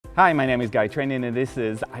Hi, my name is Guy Trainin and this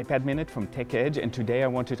is iPad Minute from TechEdge, and today I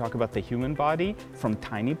want to talk about the human body from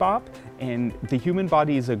TinyBop. And the human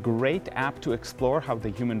body is a great app to explore how the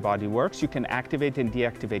human body works. You can activate and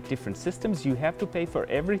deactivate different systems. You have to pay for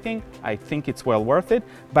everything. I think it's well worth it,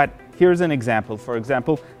 but here's an example. For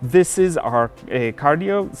example, this is our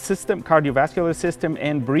cardiovascular system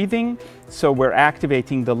and breathing. So we're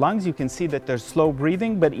activating the lungs. You can see that there's slow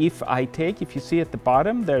breathing, but if you see at the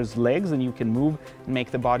bottom, there's legs and you can move and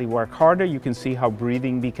make the body work harder. You can see how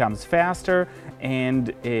breathing becomes faster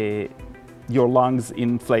and your lungs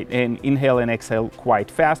inflate and inhale and exhale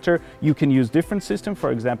quite faster. You can use different systems.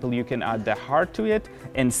 For example, you can add the heart to it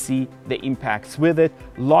and see the impacts with it.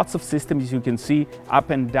 Lots of systems you can see up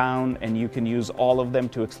and down, and you can use all of them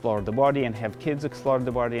to explore the body and have kids explore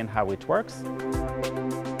the body and how it works.